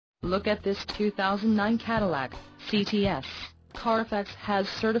Look at this 2009 Cadillac CTS. Carfax has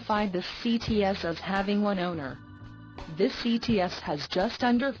certified this CTS as having one owner. This CTS has just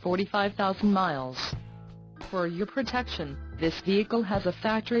under 45,000 miles. For your protection, this vehicle has a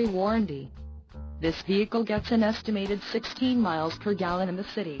factory warranty. This vehicle gets an estimated 16 miles per gallon in the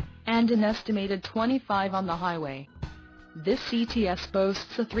city, and an estimated 25 on the highway. This CTS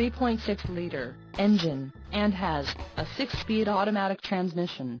boasts a 3.6-liter engine, and has a 6-speed automatic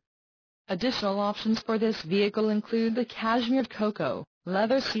transmission. Additional options for this vehicle include the cashmere cocoa,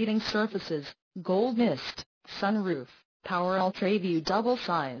 leather seating surfaces, gold mist, sunroof, power Ultraview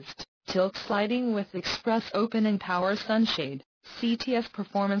double-sized, tilt sliding with express open and power sunshade, CTS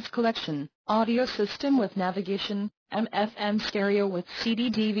Performance Collection, audio system with navigation, AM/FM stereo with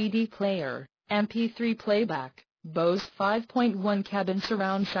CD/DVD player, MP3 playback, Bose 5.1 cabin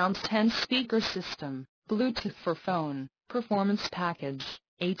surround sound 10-speaker system, Bluetooth for phone, performance package,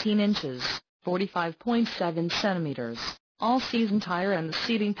 18 inches, 45.7 centimeters, all-season tire and the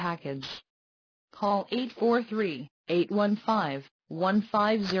seating package. Call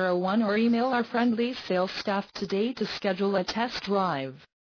 843-815-1501 or email our friendly sales staff today to schedule a test drive.